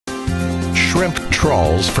shrimp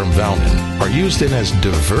trawls from Vónin are used in as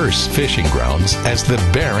diverse fishing grounds as the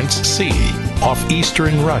Barents Sea, off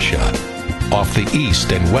eastern Russia, off the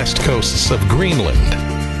east and west coasts of Greenland,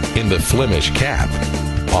 in the Flemish Cap,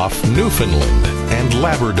 off Newfoundland and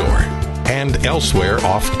Labrador, and elsewhere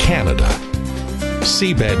off Canada.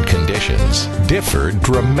 Seabed conditions differ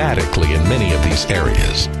dramatically in many of these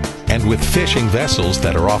areas, and with fishing vessels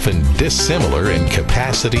that are often dissimilar in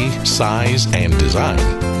capacity, size, and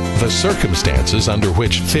design, the circumstances under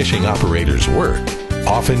which fishing operators work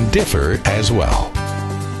often differ as well.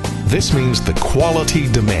 This means the quality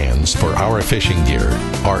demands for our fishing gear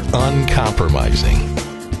are uncompromising.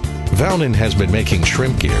 Vónin has been making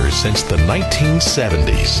shrimp gear since the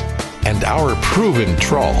 1970s, and our proven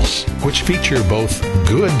trawls, which feature both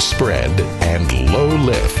good spread and low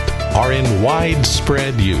lift, are in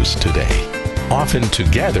widespread use today, often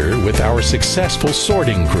together with our successful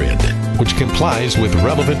sorting grid, which complies with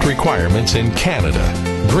relevant requirements in Canada,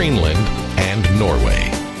 Greenland, and Norway.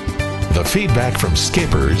 The feedback from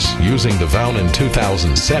skippers using the Vónin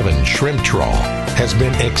 2007 shrimp trawl has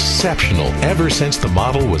been exceptional ever since the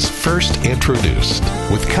model was first introduced,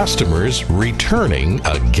 with customers returning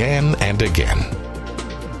again and again.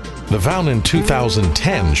 The Vónin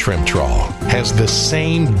 2010 shrimp trawl has the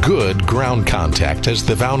same good ground contact as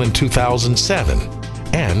the Vónin 2007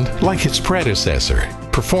 and, like its predecessor,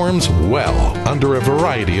 performs well under a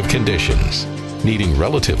variety of conditions, needing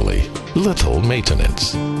relatively little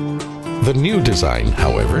maintenance. The new design,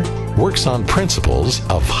 however, works on principles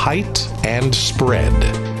of height and spread,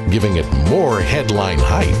 giving it more headline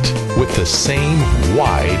height with the same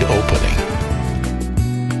wide opening.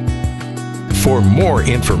 For more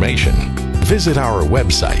information, visit our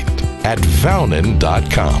website at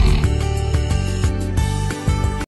Vónin.com.